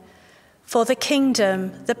evil. For the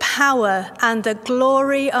kingdom, the power, and the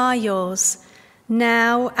glory are yours,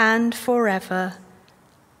 now and forever.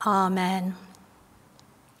 Amen.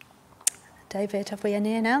 David, have we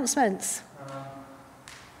any announcements?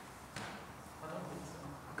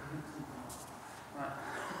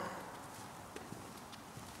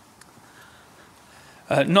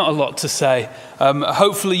 Not a lot to say.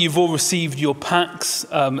 Hopefully you've all received your packs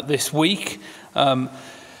this week.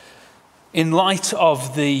 In light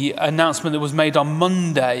of the announcement that was made on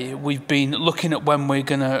Monday, we've been looking at when we're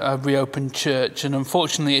going to reopen church, and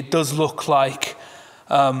unfortunately it does look like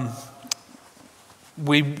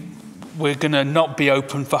we're going to not be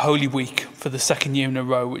open for Holy Week for the second year in a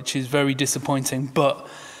row, which is very disappointing, but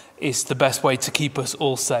it's the best way to keep us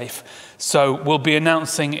all safe. So we'll be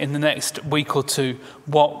announcing in the next week or two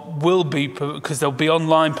what will be, because there'll be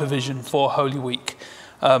online provision for Holy Week.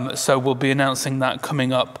 So we'll be announcing that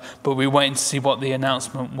coming up, but we're waiting to see what the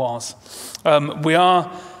announcement was. We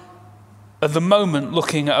are, at the moment,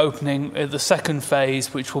 looking at opening the second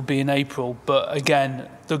phase, which will be in April. But again,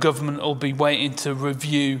 the government will be waiting to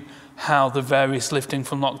review how the various lifting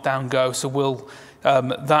from lockdown go. So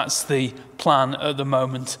that's the plan at the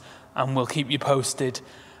moment, and we'll keep you posted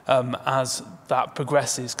as that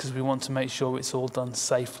progresses, because we want to make sure it's all done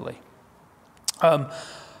safely.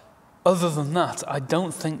 Other than that, I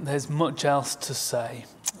don't think there's much else to say.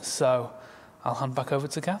 So I'll hand back over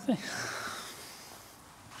to Kathy.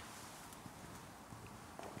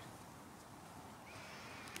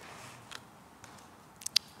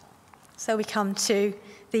 So we come to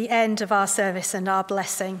the end of our service and our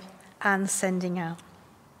blessing and sending out.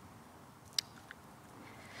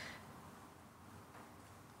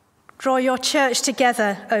 Draw your church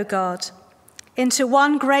together, O God, into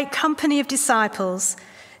one great company of disciples,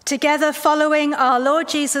 together following our Lord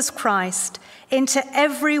Jesus Christ into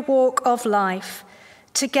every walk of life,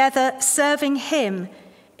 together serving him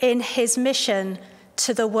in his mission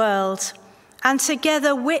to the world, and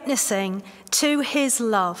together witnessing to his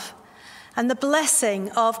love. And the blessing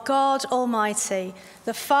of God Almighty,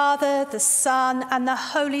 the Father, the Son, and the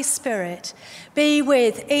Holy Spirit be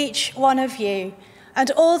with each one of you and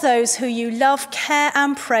all those who you love, care,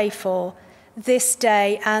 and pray for this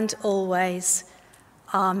day and always.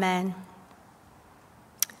 Amen.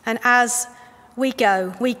 And as we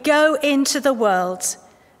go into the world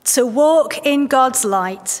to walk in God's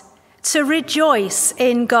light, to rejoice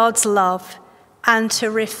in God's love, and to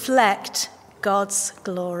reflect God's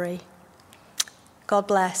glory. God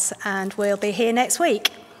bless, and we'll be here next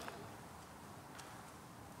week.